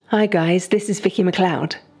Hi guys, this is Vicky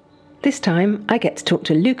McLeod. This time I get to talk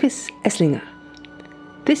to Lukas Esslinger.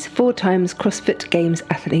 This 4 times CrossFit Games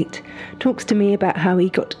athlete talks to me about how he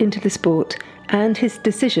got into the sport and his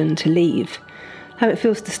decision to leave, how it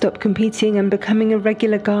feels to stop competing and becoming a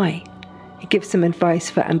regular guy. He gives some advice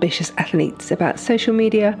for ambitious athletes about social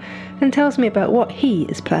media and tells me about what he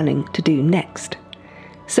is planning to do next.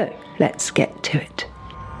 So let's get to it.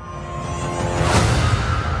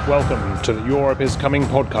 Welcome to the Europe is Coming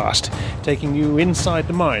podcast, taking you inside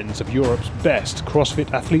the minds of Europe's best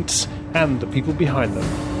CrossFit athletes and the people behind them.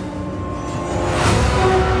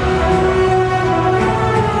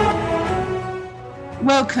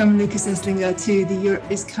 Welcome, Lukas Esslinger, to the Europe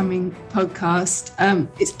is Coming podcast.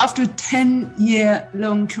 It's after a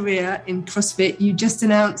 10-year-long career in CrossFit. You just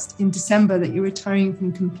announced in December that you're retiring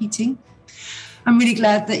from competing. I'm really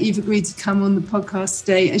glad that you've agreed to come on the podcast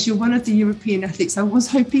today, as you're one of the European athletes I was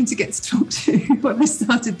hoping to get to talk to when I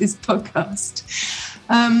started this podcast.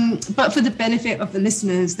 But for the benefit of the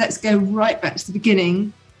listeners, let's go right back to the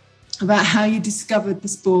beginning about how you discovered the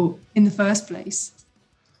sport in the first place.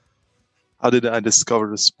 How did I discover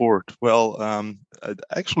the sport? Well, I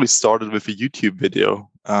actually started with a YouTube video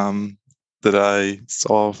that I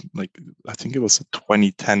saw, I think it was a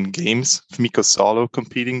 2010 games, Miko Salo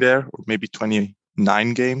competing there, or maybe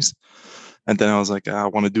 29 games. And then I was like, I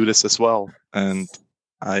want to do this as well. And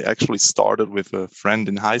I actually started with a friend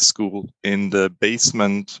in high school. In the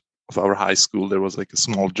basement of our high school, there was like a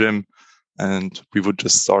small gym, and we would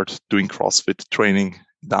just start doing CrossFit training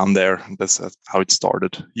down there. That's how it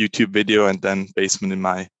started. YouTube video and then basement in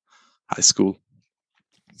my high school.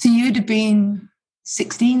 So you'd have been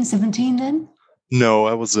 16, 17 then? No,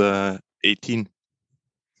 I was 18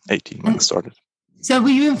 when I started. So were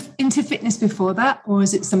you into fitness before that, or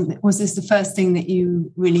was this the first thing that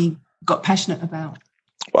you really got passionate about?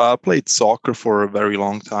 Well, I played soccer for a very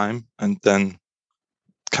long time and then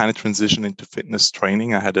kind of transitioned into fitness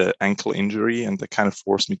training. I had an ankle injury and that kind of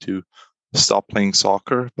forced me to stop playing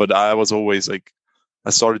soccer. But I was always I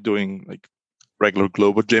started doing regular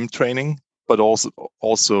global gym training, but also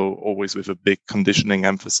always with a big conditioning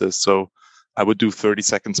emphasis. So I would do 30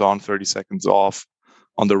 seconds on, 30 seconds off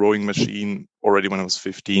on the rowing machine already when I was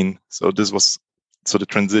 15. So the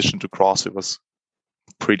transition to CrossFit was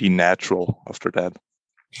pretty natural after that.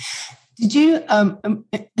 Did you,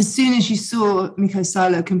 as soon as you saw Miko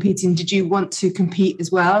Salo competing, did you want to compete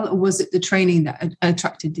as well? Or was it the training that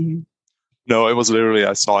attracted you? No, it was literally,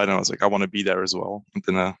 I saw it and I was like, I want to be there as well. And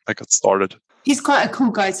then I got started. He's quite a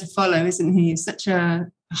cool guy to follow, isn't he? He's such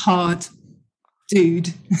a hard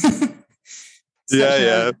dude.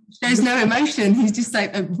 Yeah. Shows no emotion. He's just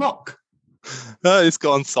like a rock. It's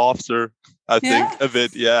gone softer, I think, a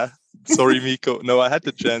bit, yeah. Sorry, Miko. No, I had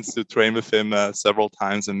the chance to train with him several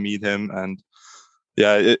times and meet him. And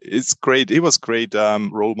yeah, it's great. He was great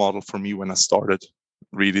role model for me when I started.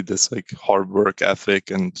 Really this hard work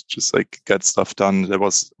ethic and just get stuff done. That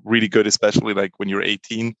was really good, especially when you're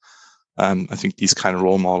 18. I think these kind of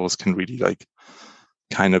role models can really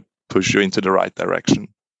kind of push you into the right direction.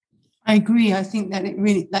 I agree. I think that it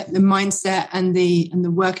really the mindset and the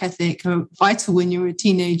work ethic are vital when you're a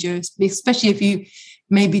teenager, especially if you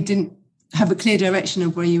maybe didn't have a clear direction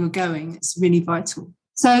of where you were going. It's really vital.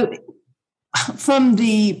 So from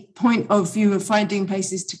the point of view of finding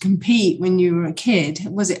places to compete when you were a kid,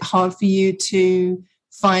 was it hard for you to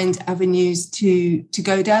find avenues to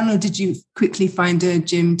go down, or did you quickly find a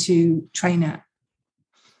gym to train at?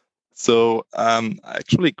 So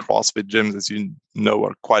actually CrossFit gyms, as you know,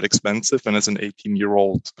 are quite expensive. And as an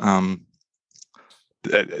 18-year-old,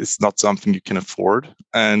 it's not something you can afford.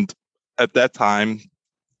 And at that time,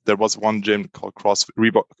 there was one gym called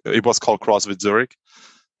CrossFit. It was called CrossFit Zurich.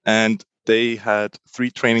 And they had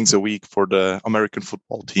 3 trainings a week for the American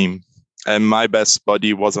football team. And my best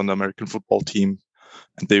buddy was on the American football team.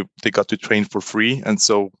 And they got to train for free. And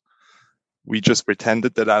so we just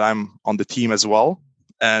pretended that I'm on the team as well.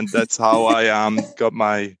 And that's how I got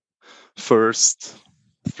my first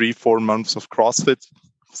 3-4 months of CrossFit.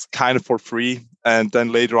 It was kind of for free. And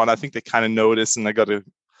then later on, I think they kind of noticed, and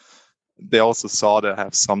they also saw that I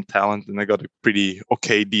have some talent, and I got a pretty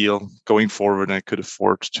okay deal going forward. And I could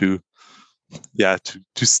afford to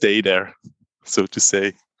stay there, so to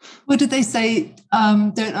say. What did they say?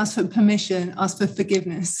 Don't ask for permission, ask for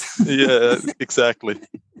forgiveness. Yeah, exactly.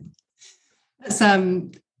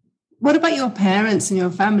 What about your parents and your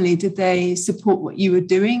family? Did they support what you were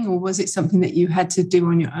doing, or was it something that you had to do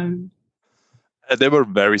on your own? They were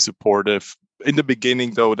very supportive. In the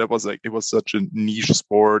beginning, though, that was it was such a niche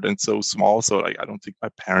sport and so small. So I don't think my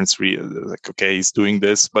parents really okay, he's doing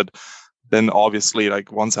this. But then obviously,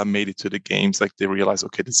 like once I made it to the games, like they realized,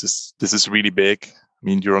 okay, this is really big. I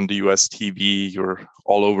mean, you're on the US TV, you're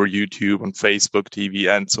all over YouTube, on Facebook TV,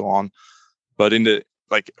 and so on. But in the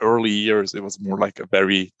like early years, it was more like a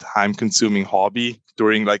very time-consuming hobby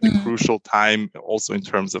during like a crucial time, also in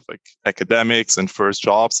terms of like academics and first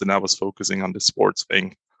jobs. And I was focusing on the sports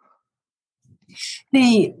thing.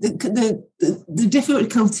 The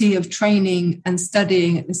difficulty of training and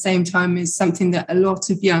studying at the same time is something that a lot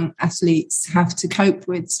of young athletes have to cope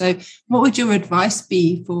with. So what would your advice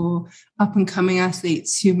be for up and coming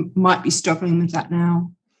athletes who might be struggling with that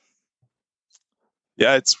now?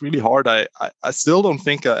 Yeah, it's really hard. I still don't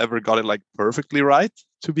think I ever got it like perfectly right,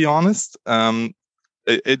 to be honest.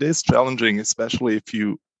 It is challenging, especially if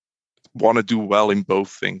you want to do well in both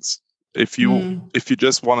things. If you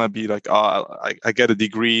just want to be like, I get a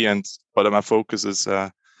degree, but my focus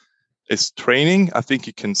is training, I think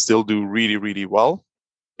you can still do really, really well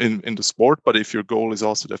in the sport. But if your goal is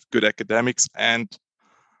also to have good academics and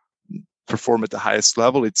perform at the highest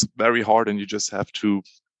level, it's very hard, and you just have to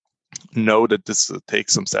know that this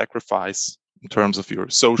takes some sacrifice in terms of your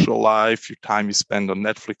social life, your time you spend on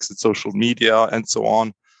Netflix and social media, and so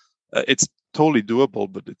on. It's totally doable,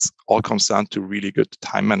 but it's all comes down to really good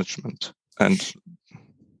time management and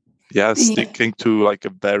sticking to like a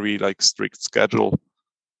very like strict schedule.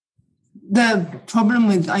 The problem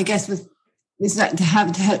with is that to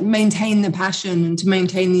have to maintain the passion and to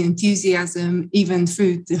maintain the enthusiasm even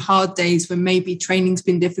through the hard days when maybe training's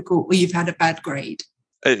been difficult or you've had a bad grade.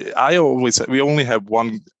 We only have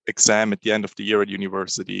one exam at the end of the year at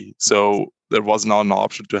university. So there was not an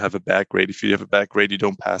option to have a bad grade. If you have a bad grade, you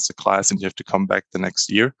don't pass the class and you have to come back the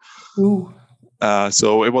next year.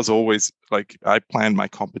 So it was always like I planned my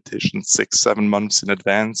competition 6-7 months in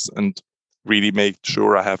advance and really made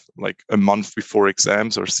sure I have like a month before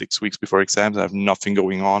exams or 6 weeks before exams. I have nothing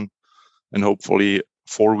going on, and hopefully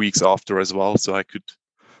 4 weeks after as well. So I could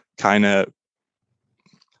kind of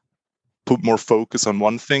put more focus on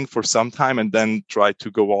one thing for some time and then try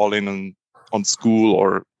to go all in on school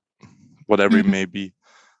or whatever it may be.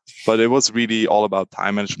 But it was really all about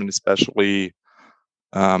time management, especially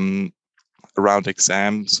around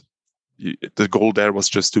exams. The goal there was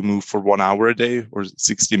just to move for 1 hour a day or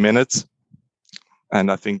 60 minutes. And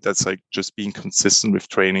I think that's like just being consistent with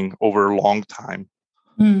training over a long time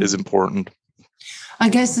is important. I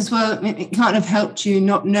guess as well, it kind of helped you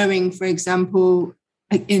not knowing, for example,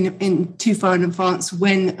 in too far in advance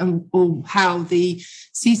when or how the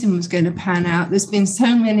season was going to pan out. There's been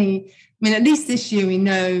so many, at least this year we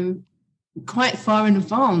know quite far in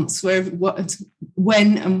advance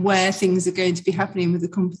when and where things are going to be happening with the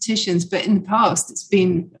competitions. But in the past, it's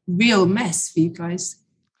been a real mess for you guys.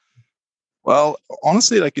 Well,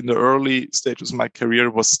 honestly, like in the early stages of my career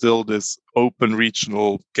was still this open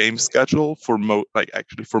regional game schedule for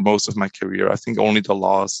most of my career. I think only the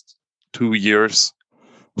last 2 years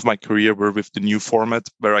of my career were with the new format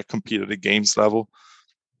where I competed at games level.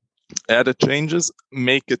 The changes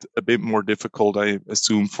make it a bit more difficult, I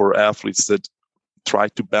assume, for athletes that try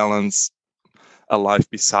to balance a life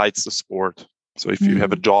besides the sport. So if you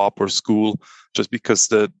have a job or school, just because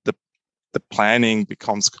the planning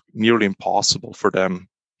becomes nearly impossible for them.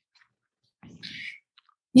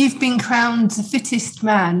 You've been crowned the fittest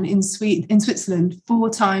man in Switzerland 4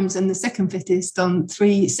 times and the second fittest on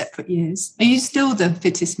 3 separate years. Are you still the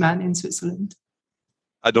fittest man in Switzerland?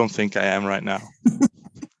 I don't think I am right now.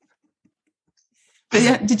 But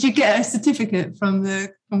yeah, did you get a certificate from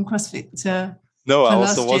CrossFit? No, I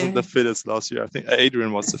also wasn't the fittest last year. I think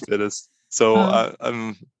Adrian was the fittest. So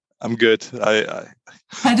I'm good.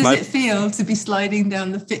 How does it feel to be sliding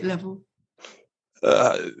down the fit level?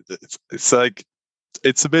 It's like,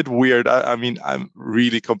 it's a bit weird. I mean, I'm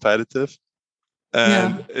really competitive,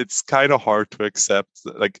 and it's kind of hard to accept.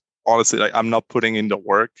 Like, honestly, like I'm not putting in the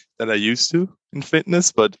work that I used to in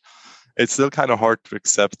fitness, but it's still kind of hard to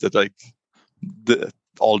accept that like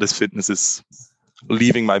all this fitness is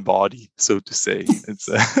leaving my body, so to say. It's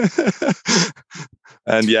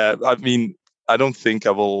and yeah, I mean, I don't think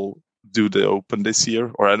I will do the Open this year,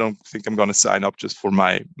 or I don't think I'm going to sign up just for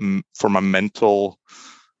my mental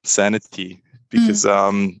sanity, because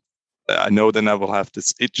I know then I will have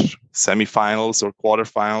this itch, semifinals or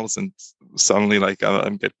quarterfinals, and suddenly like I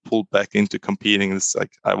get pulled back into competing. It's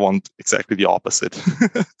like I want exactly the opposite.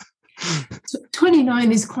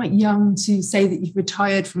 29 is quite young to say that you've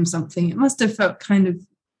retired from something. It must have felt kind of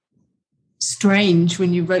strange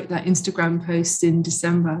when you wrote that Instagram post in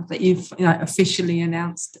December that you've officially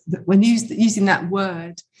announced that, when using that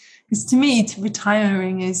word. Because to me,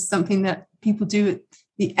 retiring is something that people do at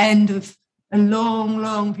the end of a long,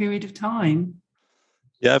 long period of time.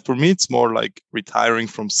 Yeah, for me, it's more like retiring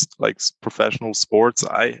from like professional sports.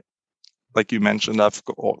 Like you mentioned,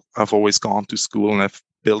 I've always gone to school and I've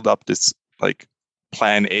built up this like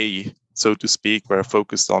plan A, so to speak, where I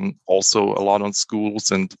focused on also a lot on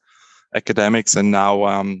schools and academics, and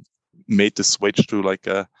now made the switch to like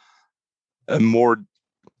a more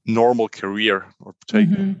normal career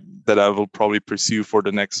that I will probably pursue for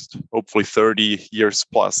the next hopefully 30 years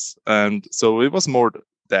plus. And so it was more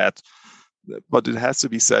that, but it has to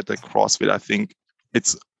be said that CrossFit, I think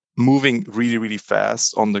it's moving really, really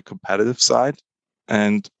fast on the competitive side.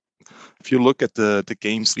 And if you look at the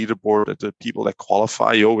games leaderboard, at the people that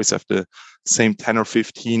qualify, you always have the same 10 or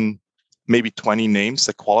 15, maybe 20 names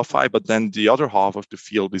that qualify, but then the other half of the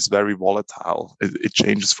field is very volatile. It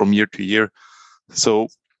changes from year to year. So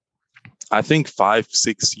I think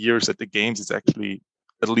 5-6 years at the games is actually,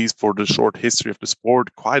 at least for the short history of the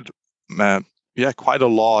sport, quite a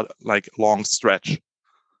lot, like long stretch.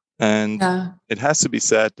 And it has to be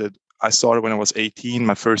said that I started when I was 18.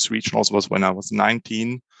 My first regionals was when I was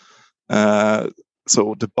 19.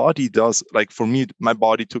 So the body does, like, for me, my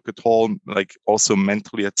body took a toll, like also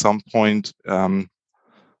mentally at some point.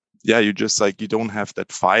 You just like, you don't have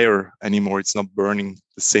that fire anymore. It's not burning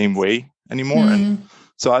the same way anymore. And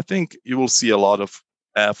so I think you will see a lot of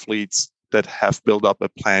athletes that have built up a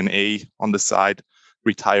plan A on the side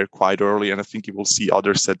retire quite early. And I think you will see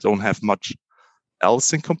others that don't have much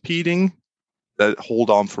else in competing that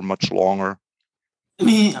hold on for much longer. I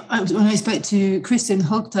mean, when I spoke to Kristen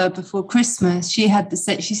Hogter before Christmas, she said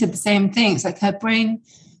the same thing. It's like her brain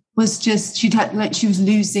was just, she was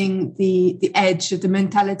losing the edge of the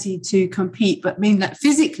mentality to compete. But I mean, like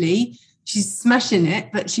physically, she's smashing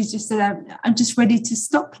it, but she just said, I'm just ready to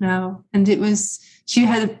stop now. And she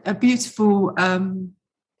had a beautiful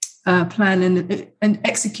plan and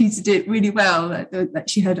executed it really well. Like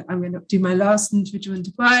she had, I'm going to do my last individual in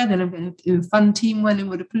Dubai, then I'm going to do a fun team one in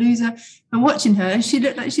Wadapalooza. And watching her, she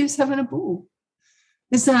looked like she was having a ball.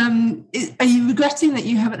 Are you regretting that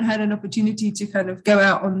you haven't had an opportunity to kind of go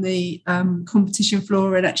out on the competition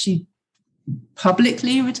floor and actually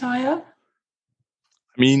publicly retire?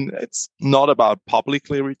 I mean, it's not about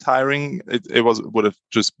publicly retiring. It would have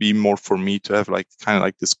just been more for me to have like kind of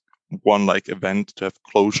like this one like event to have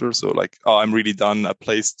closure. So like, oh, I'm really done. I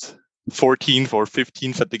placed 14th or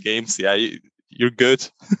 15th at the games. Yeah, you're good.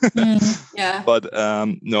 Yeah. But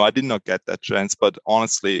no, I did not get that chance. But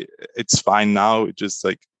honestly, it's fine now. It just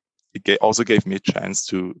like also gave me a chance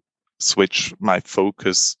to switch my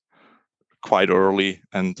focus quite early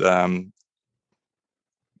and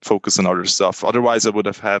focus on other stuff. Otherwise, I would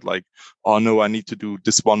have had like, oh no, I need to do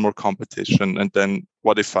this one more competition, and then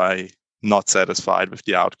what if I not satisfied with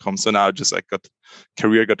the outcome? So now just like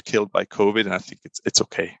career got killed by COVID, and I think it's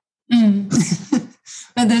okay. And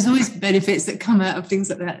there's always benefits that come out of things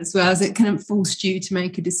like that as well, as it kind of forced you to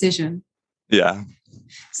make a decision. Yeah.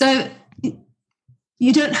 So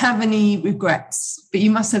you don't have any regrets, but you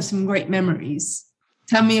must have some great memories.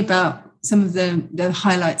 Tell me about some of the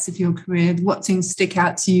highlights of your career. What things stick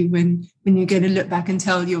out to you when you're going to look back and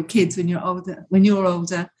tell your kids when you're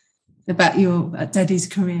older about your daddy's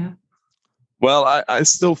career? Well, I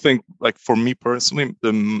still think, like, for me personally,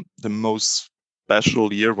 the most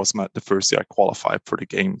special year was the first year I qualified for the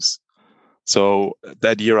games. So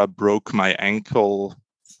that year I broke my ankle,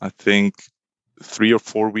 I think 3 or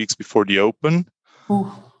 4 weeks before the Open.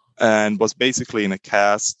 Ooh. And was basically in a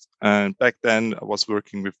cast. And back then I was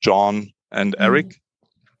working with John and Eric.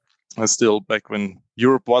 I still back when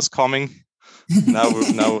Europe was coming.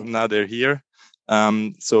 Now they're here.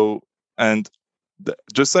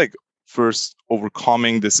 Just like first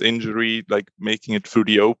overcoming this injury, like making it through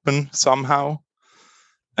the Open somehow.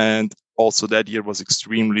 And also that year was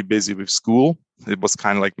extremely busy with school. It was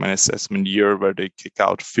kind of like my assessment year where they kick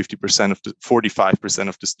out 45%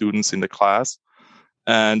 of the students in the class.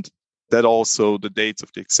 And that also, the dates of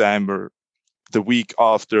the exam were the week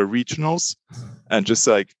after regionals, and just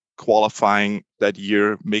like qualifying that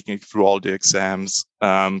year, making it through all the exams,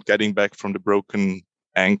 getting back from the broken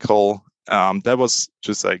ankle. That was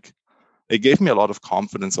just like, it gave me a lot of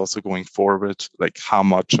confidence also going forward, like how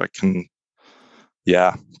much I can,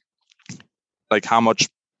 like how much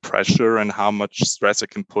pressure and how much stress I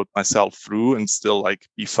can put myself through and still like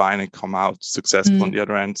be fine and come out successful on the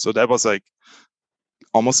other end. So that was like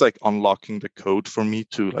almost like unlocking the code for me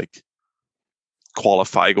to like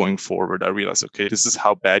qualify going forward. I realized, okay, this is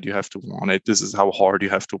how bad you have to want it. This is how hard you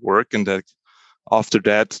have to work. And that after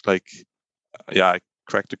that, like, I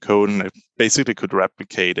cracked the code and I basically could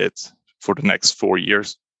replicate it for the next 4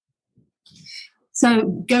 years. So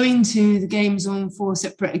going to the games on 4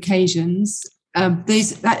 separate occasions,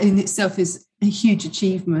 that in itself is a huge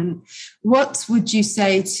achievement. What would you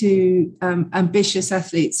say to ambitious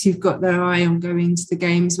athletes who've got their eye on going to the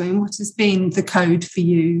games? I mean, what has been the code for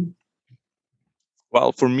you?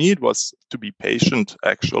 Well, for me, it was to be patient,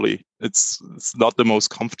 actually. It's not the most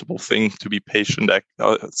comfortable thing to be patient.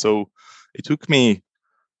 So it took me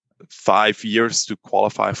 5 years to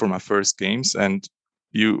qualify for my first games. And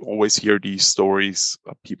you always hear these stories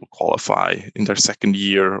of people qualify in their second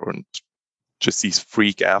year, or just these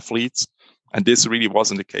freak athletes. And this really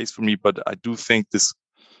wasn't the case for me. But I do think this,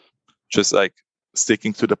 just like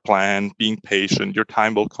sticking to the plan, being patient, your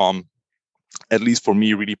time will come, at least for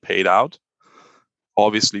me, really paid out.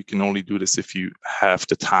 Obviously, you can only do this if you have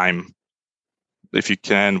the time. If you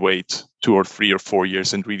can wait 2 or 3 or 4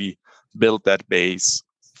 years and really build that base,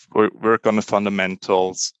 work on the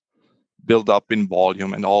fundamentals, build up in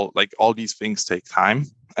volume, and all these things take time.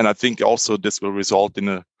 And I think also this will result in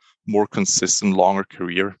a more consistent, longer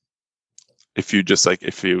career. If you just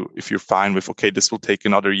if you're fine with, okay, this will take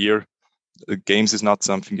another year. The games is not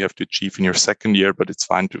something you have to achieve in your second year, but it's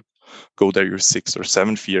fine to go there your 6th or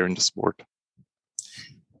 7th year in the sport.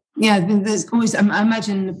 Yeah, there's always, I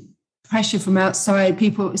imagine, the pressure from outside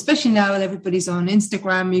people, especially now that everybody's on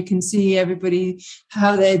Instagram. You can see everybody,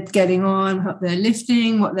 how they're getting on, how they're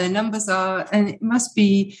lifting, what their numbers are. And it must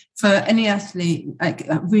be, for any athlete,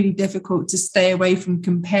 really difficult to stay away from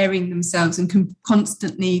comparing themselves and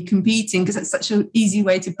constantly competing, because that's such an easy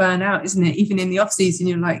way to burn out, isn't it? Even in the off season,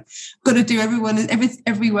 you're like, got to do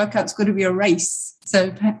every workout's got to be a race.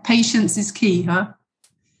 So patience is key, huh?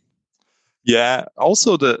 Yeah.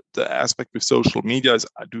 Also, the aspect with social media is,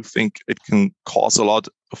 I do think it can cause a lot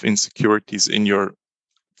of insecurities in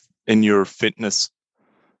your fitness.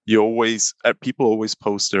 People always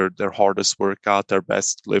post their hardest workout, their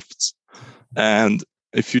best lifts, and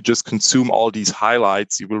if you just consume all these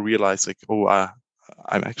highlights, you will realize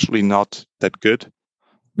I'm actually not that good.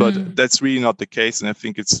 But that's really not the case, and I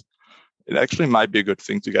think it actually might be a good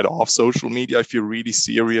thing to get off social media if you're really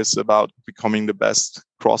serious about becoming the best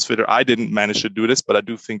CrossFitter. I didn't manage to do this, but I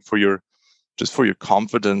do think for your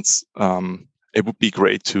confidence, it would be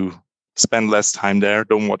great to spend less time there.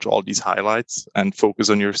 Don't watch all these highlights and focus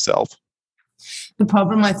on yourself. The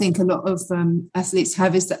problem I think a lot of athletes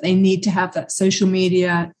have is that they need to have that social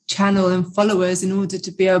media channel and followers in order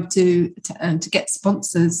to be able to get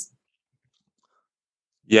sponsors.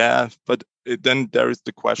 Yeah, but then there is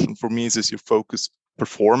the question for me: is your focus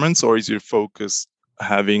performance, or is your focus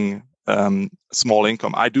having small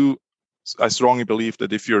income? I strongly believe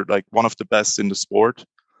that if you're like one of the best in the sport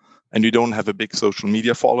and you don't have a big social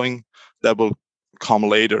media following, that will come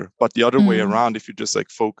later. But the other way around, if you just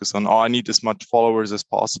focus on, I need as much followers as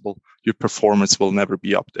possible, your performance will never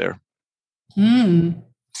be up there. I'm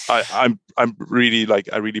really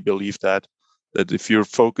I really believe that if your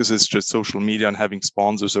focus is just social media and having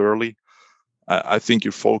sponsors early, I think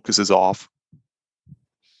your focus is off.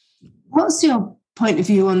 What's your point of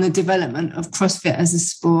view on the development of CrossFit as a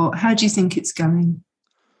sport? How do you think it's going?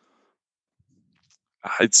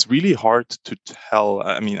 It's really hard to tell.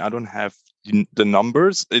 I mean, I don't have the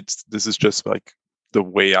numbers. This is just the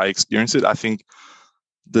way I experience it. I think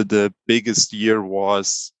the biggest year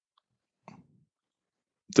was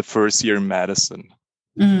the first year in Madison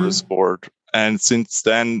for the sport. And since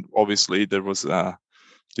then, obviously, there was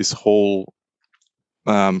this whole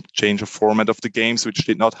change of format of the games, which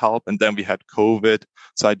did not help. And then we had COVID.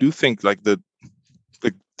 So I do think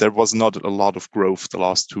there was not a lot of growth the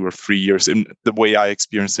last 2 or 3 years in the way I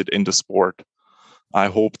experienced it in the sport. I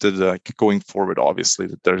hope that going forward, obviously,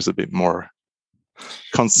 that there's a bit more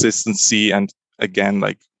consistency and, again,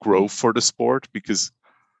 growth for the sport, because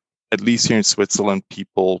at least here in Switzerland,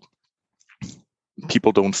 people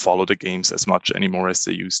don't follow the games as much anymore as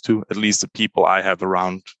they used to. At least the people I have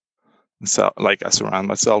around, I surround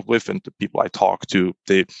myself with, and the people I talk to,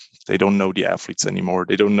 they don't know the athletes anymore.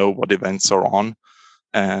 They don't know what events are on.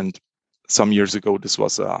 And some years ago, this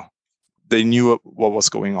was they knew what was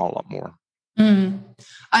going on a lot more.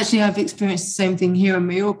 Actually, I've experienced the same thing here in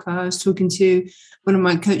Mallorca. I was talking to one of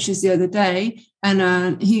my coaches the other day,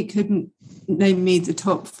 and he couldn't name me the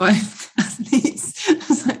top 5 athletes. I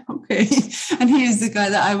was like, okay. And he was the guy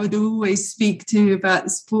that I would always speak to about the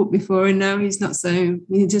sport before, and now he's not so.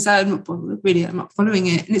 He just, I'm not following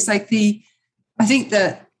it. And it's I think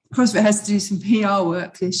that CrossFit has to do some PR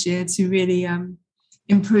work this year to really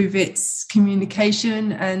improve its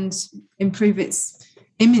communication and improve its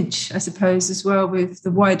image, I suppose, as well, with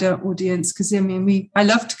the wider audience. Because I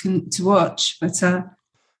love to watch, but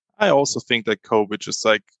I also think that COVID just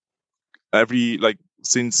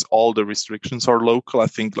since all the restrictions are local, I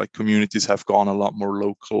think communities have gone a lot more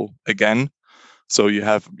local again. So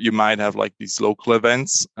you might have like these local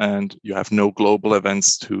events, and you have no global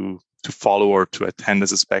events to follow or to attend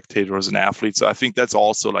as a spectator or as an athlete. So I think that's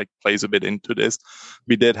also like plays a bit into this.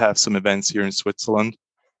 We did have some events here in Switzerland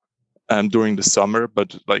during the summer,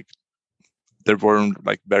 but like there weren't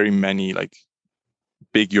like very many like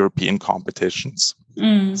big European competitions.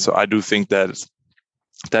 So I do think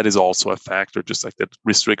that is also a factor, just like that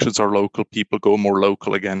restrictions are local, people go more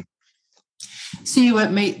local again. So you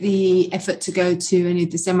won't make the effort to go to any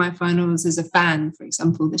of the semi-finals as a fan, for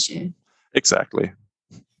example, this year? Exactly.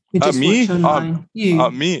 You just me? watch online.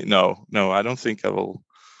 Me? No, I don't think I will.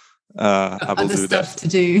 I will other do stuff that. To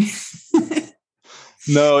do.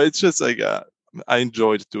 No, it's just like I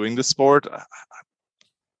enjoyed doing the sport.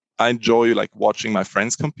 I enjoy like watching my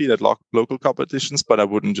friends compete at local competitions, but I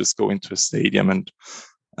wouldn't just go into a stadium and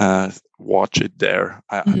watch it there.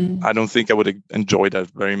 I don't think I would enjoy that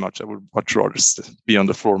very much. I would much rather be on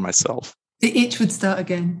the floor myself. The itch would start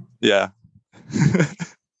again. Yeah.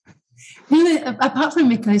 Apart from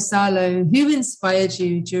Mikko Salo, who inspired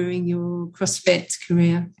you during your CrossFit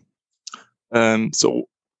career? So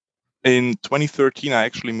in 2013, I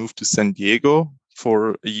actually moved to San Diego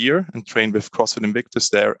for a year and trained with CrossFit Invictus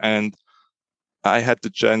there. And I had the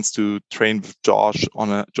chance to train with Josh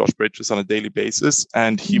Bridges on a daily basis.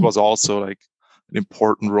 And he was also like an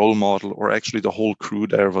important role model, or actually the whole crew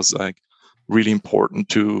there was like really important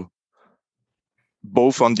to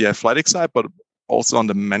both on the athletic side, but also on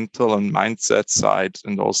the mental and mindset side,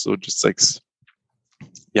 and also just like,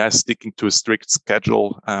 sticking to a strict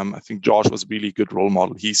schedule. I think Josh was a really good role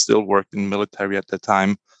model. He still worked in the military at that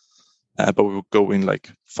time, but we would go in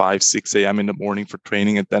like 5, 6 a.m. in the morning for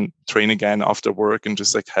training, and then train again after work, and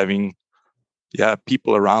just like having,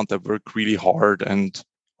 people around that work really hard and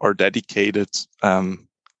are dedicated. When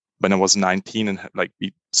I was 19 and like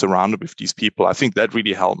be surrounded with these people, I think that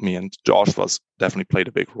really helped me, and Josh definitely played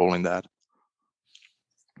a big role in that.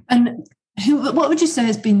 And what would you say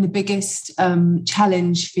has been the biggest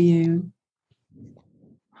challenge for you?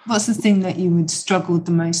 What's the thing that you would struggle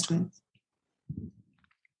the most with?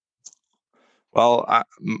 Well,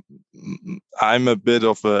 I'm a bit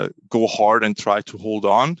of a go hard and try to hold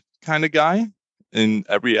on kind of guy in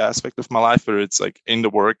every aspect of my life, whether it's like in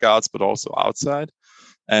the workouts, but also outside.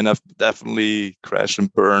 And I've definitely crashed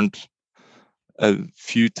and burned a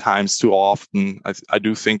few times too often. I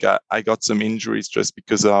do think I got some injuries just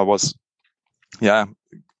because I was,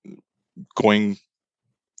 going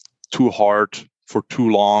too hard for too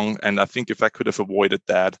long. And I think if I could have avoided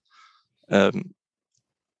that,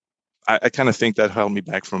 I kind of think that held me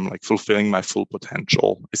back from like fulfilling my full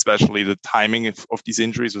potential. Especially the timing of these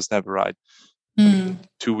injuries was never right.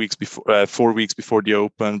 2 weeks before, 4 weeks before the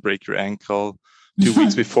Open, break your ankle. 2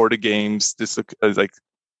 weeks before the games,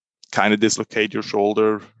 dislocate your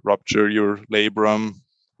shoulder, rupture your labrum,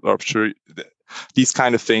 these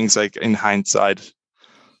kind of things. Like in hindsight,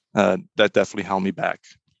 that definitely held me back.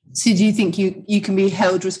 So do you think you can be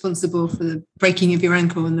held responsible for the breaking of your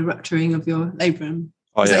ankle and the rupturing of your labrum?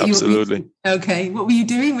 Oh, yeah, absolutely. Okay. What were you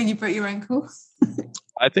doing when you broke your ankle?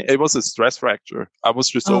 I think it was a stress fracture. I was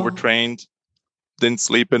just overtrained, didn't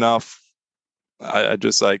sleep enough. I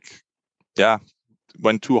just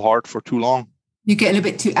went too hard for too long. You're getting a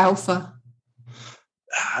bit too alpha.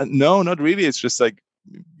 No, not really. It's just like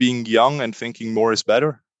being young and thinking more is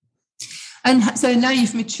better. And so now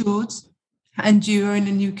you've matured and you're in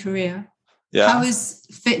a new career. Yeah. How is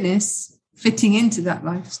fitness fitting into that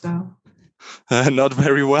lifestyle? Not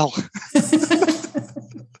very well.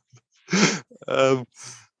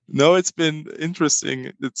 No, it's been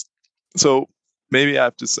interesting. So maybe I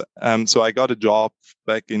have to say, so I got a job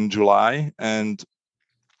back in July. And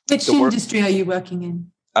which industry are you working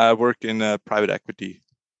in? I work in private equity,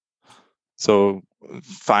 so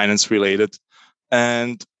finance related.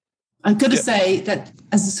 And I've got to say that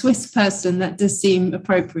as a Swiss person, that does seem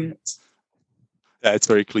appropriate. Yeah, it's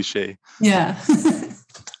very cliche. Yeah.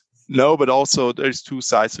 No, but also there's two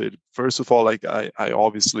sides to it. First of all, like I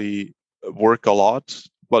obviously work a lot,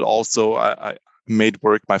 but also I made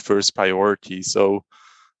work my first priority. So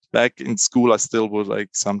back in school, I still would like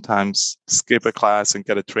sometimes skip a class and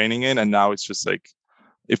get a training in. And now it's just like,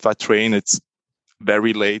 if I train, it's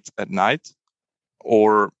very late at night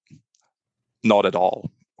or not at all,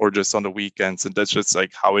 or just on the weekends. And that's just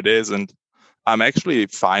like how it is. And I'm actually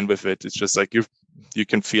fine with it. It's just like you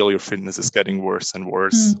can feel your fitness is getting worse and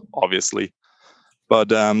worse, obviously.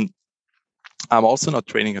 But I'm also not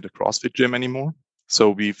training at a CrossFit gym anymore. So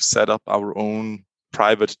we've set up our own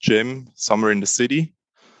private gym somewhere in the city.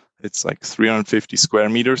 It's like 350 square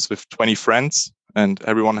meters with 20 friends, and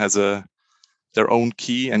everyone has their own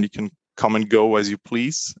key, and you can come and go as you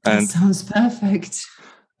please. That sounds perfect.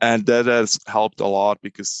 And that has helped a lot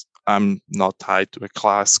because I'm not tied to a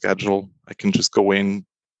class schedule. I can just go in,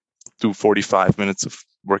 do 45 minutes of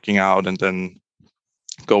working out, and then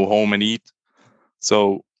go home and eat.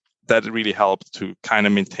 So that really helped to kind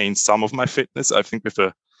of maintain some of my fitness. I think with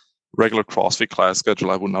a regular CrossFit class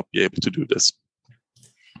schedule, I would not be able to do this.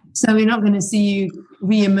 So we're not going to see you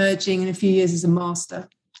re-emerging in a few years as a master?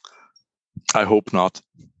 I hope not.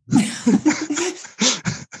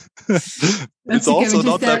 It's also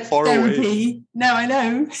not that far away. No, I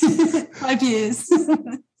know. 5 years.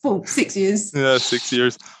 6 years. Yeah, 6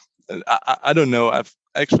 years. I don't know. I've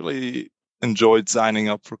actually enjoyed signing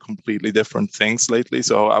up for completely different things lately.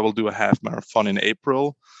 So I will do a half marathon in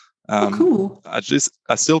April. Cool. I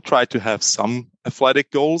still try to have some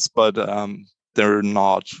athletic goals, but they're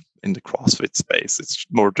not in the CrossFit space. It's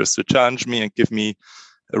more just to challenge me and give me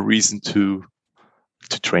a reason to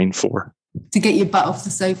train for. To get your butt off the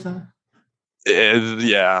sofa.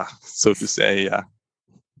 Yeah, so to say, yeah.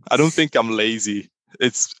 I don't think I'm lazy.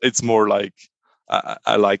 It's more like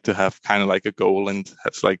I like to have kind of like a goal and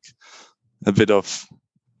have like a bit of,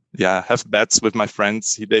 have bets with my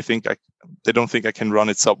friends. They don't think I can run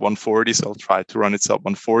it sub 140, so I'll try to run it sub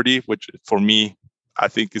 140, which for me, I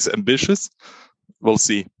think is ambitious. We'll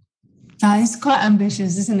see. It's quite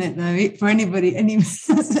ambitious, isn't it, though? For anybody,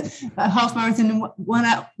 a half marathon in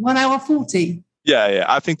 1 hour 40. Yeah.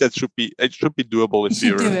 I think it should be doable if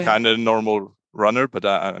you're kind of a normal runner, but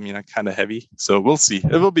I'm kind of heavy. So we'll see.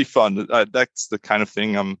 It will be fun. That's the kind of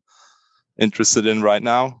thing I'm interested in right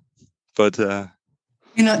now. But you're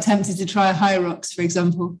not tempted to try high rocks, for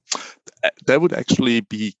example? That would actually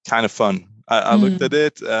be kind of fun. I looked at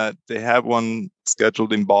it. They have one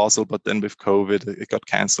scheduled in Basel, but then with COVID, it got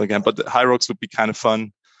cancelled again. But the high rocks would be kind of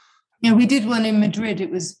fun. Yeah, we did one in Madrid.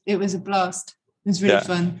 It was a blast. It was really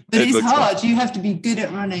fun. But it's hard. Fun. You have to be good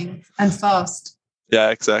at running and fast. Yeah,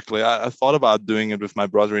 exactly. I thought about doing it with my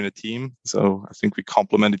brother in a team. So I think we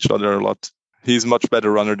complement each other a lot. He's a much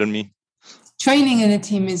better runner than me. Training in a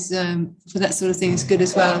team is, for that sort of thing, is good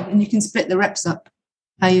as well. And you can split the reps up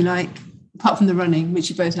how you like, apart from the running, which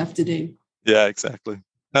you both have to do. Yeah, exactly.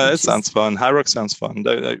 It sounds fun. High rock sounds fun.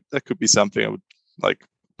 That could be something I would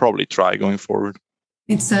probably try going forward.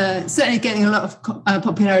 It's certainly getting a lot of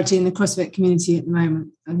popularity in the CrossFit community at the moment.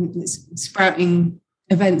 I mean, it's sprouting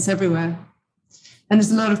events everywhere, and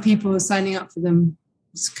there's a lot of people signing up for them.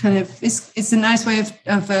 It's a nice way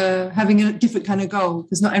of having a different kind of goal,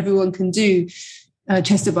 because not everyone can do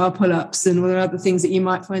chest to bar pull-ups and all the other things that you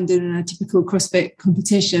might find in a typical CrossFit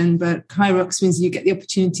competition. But high rocks means you get the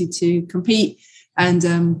opportunity to compete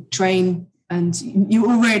and train, and you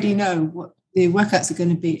already know what the workouts are going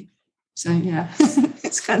to be. So yeah,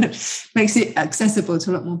 it's kind of makes it accessible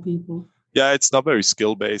to a lot more people. Yeah, it's not very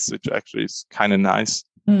skill-based, which actually is kind of nice.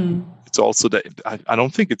 It's also that I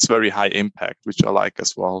don't think it's very high impact, which I like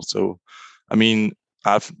as well. So, I mean,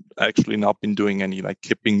 I've actually not been doing any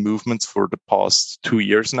kipping movements for the past 2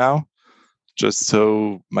 years now, just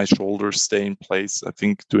so my shoulders stay in place. I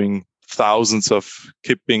think doing thousands of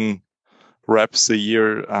kipping reps a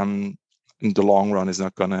year in the long run is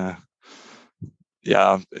not gonna,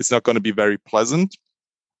 it's not gonna be very pleasant.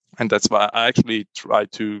 And that's why I actually try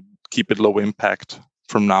to keep it low impact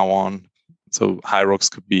from now on. So high rocks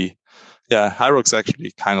could be, high rocks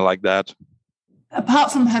actually kind of like that.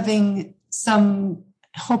 Apart from having some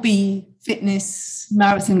hobby fitness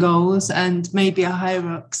marathon goals and maybe a high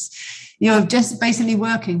rocks, you're just basically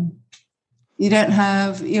working. You don't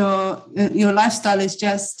have your lifestyle is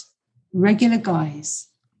just regular guys.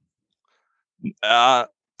 I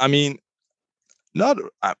mean, not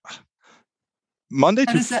Monday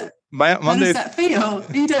to Monday. How does that feel?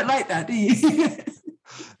 You don't like that, do you?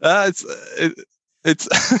 It's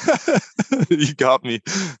you got me.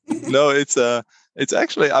 No, it's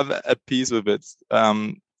actually I'm at peace with it.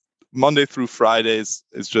 Monday through Fridays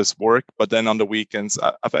is just work, but then on the weekends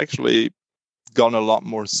I've actually gone a lot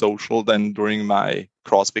more social than during my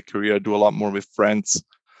CrossFit career. I do a lot more with friends,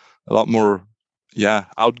 a lot more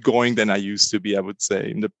outgoing than I used to be. I would say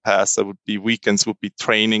in the past weekends would be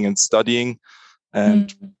training and studying,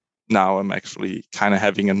 and now I'm actually kind of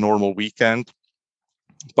having a normal weekend.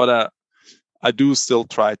 But I do still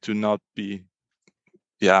try to not be,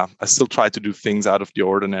 I still try to do things out of the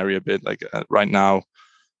ordinary a bit. Like right now,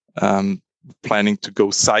 planning to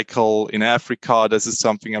go cycle in Africa. This is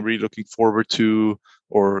something I'm really looking forward to.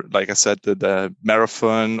 Or like I said, the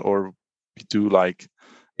marathon, or we do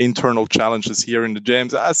internal challenges here in the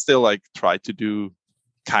gyms. I still try to do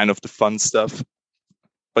kind of the fun stuff.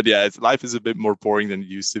 But life is a bit more boring than it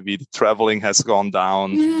used to be. The traveling has gone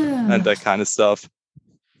down and that kind of stuff.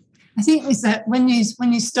 I think it's that when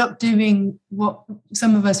you stop doing what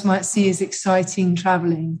some of us might see as exciting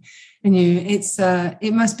traveling, and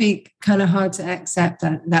it must be kind of hard to accept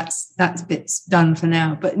that that bit's done for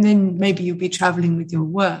now. But then maybe you'll be traveling with your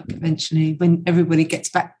work eventually when everybody gets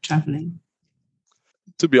back traveling.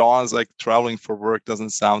 To be honest, like traveling for work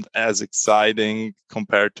doesn't sound as exciting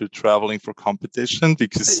compared to traveling for competition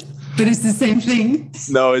because... But it's the same thing.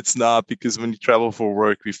 No, it's not, because when you travel for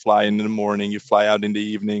work, we fly in the morning, you fly out in the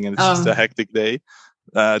evening, and it's just a hectic day.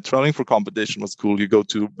 Traveling for competition was cool. You go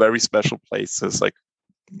to very special places, like,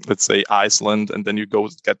 let's say, Iceland, and then you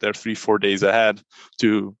get there 3-4 days ahead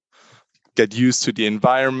to get used to the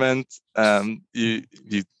environment. You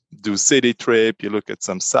do city trip, you look at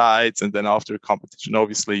some sites, and then after competition,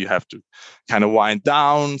 obviously you have to kind of wind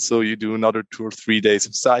down. So you do another 2 or 3 days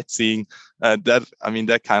of sightseeing.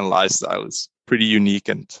 That kind of lifestyle is pretty unique,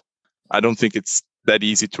 and I don't think it's that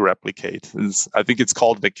easy to replicate. I think it's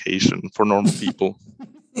called vacation for normal people.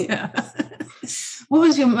 Yeah. What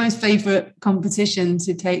was your most favorite competition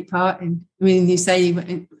to take part in? I mean, you say you went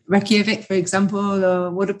in Reykjavik, for example,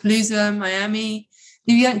 or Wadapalooza, Miami.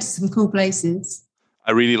 You went to some cool places.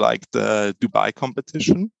 I really liked the Dubai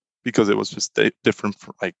competition because it was just different.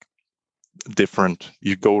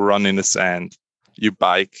 You go run in the sand, you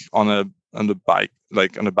bike on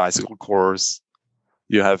a bicycle course.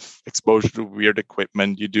 You have exposure to weird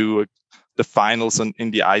equipment. You do the finals in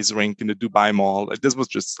the ice rink in the Dubai Mall. This was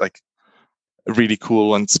just like a really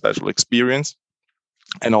cool and special experience.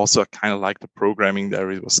 And also I kind of like the programming there.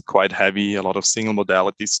 It was quite heavy, a lot of single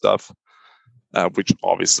modality stuff. Which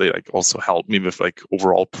obviously also helped me with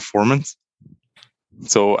overall performance.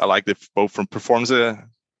 So I liked it both from performance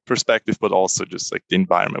perspective, but also just the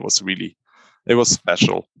environment was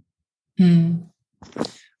special.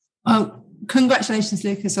 Well, congratulations,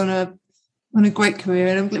 Lukas, on a great career,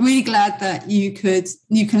 and I'm really glad that you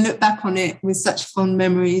can look back on it with such fond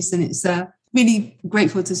memories, and it's really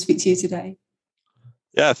grateful to speak to you today.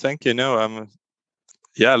 Yeah, thank you. No,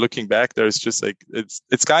 looking back, there's just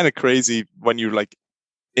it's kind of crazy when you're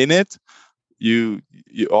in it. You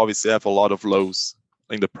obviously have a lot of lows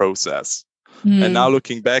in the process, and now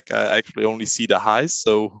looking back, I actually only see the highs.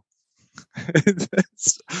 So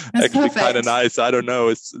it's actually kind of nice. I don't know.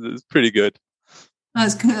 It's pretty good.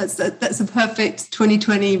 That's good. That's a perfect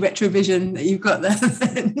 2020 retrovision that you've got there.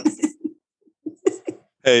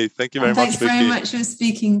 Hey, thank you very much. Thanks very much for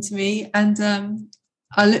speaking to me, and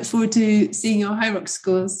I look forward to seeing your high rock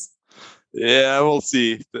scores. Yeah, we'll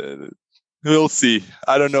see. We'll see.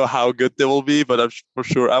 I don't know how good they will be, but for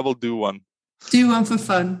sure I will do one. Do one for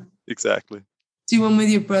fun. Exactly. Do one with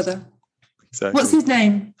your brother. Exactly. What's his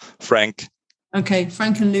name? Frank. Okay,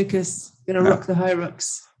 Frank and Lukas gonna rock the high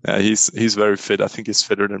rocks. Yeah, he's very fit. I think he's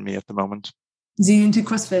fitter than me at the moment. Is he into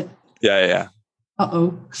CrossFit? Yeah.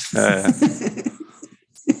 Uh-oh.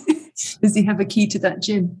 Does he have a key to that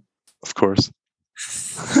gym? Of course.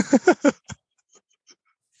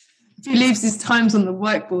 If he leaves his times on the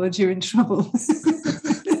whiteboard, you're in trouble.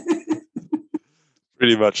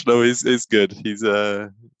 Pretty much. No, he's good.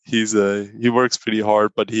 He works pretty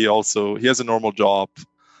hard, but he has a normal job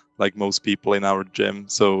like most people in our gym.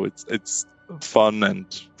 So it's fun and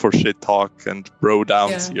for shit talk and bro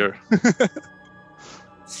downs here.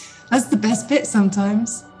 That's the best bit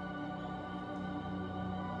sometimes.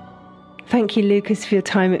 Thank you, Lukas, for your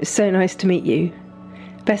time. It was so nice to meet you.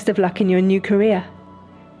 Best of luck in your new career.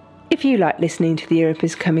 If you like listening to the Europe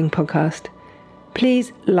is Coming podcast,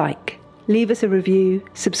 please leave us a review,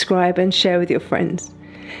 subscribe and share with your friends.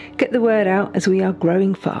 Get the word out as we are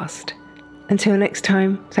growing fast. Until next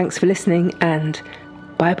time, thanks for listening and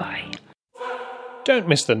bye-bye. Don't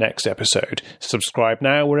miss the next episode. Subscribe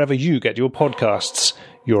now wherever you get your podcasts.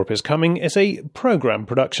 Europe is Coming is a programme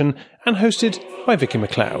production and hosted by Vicky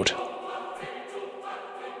McLeod.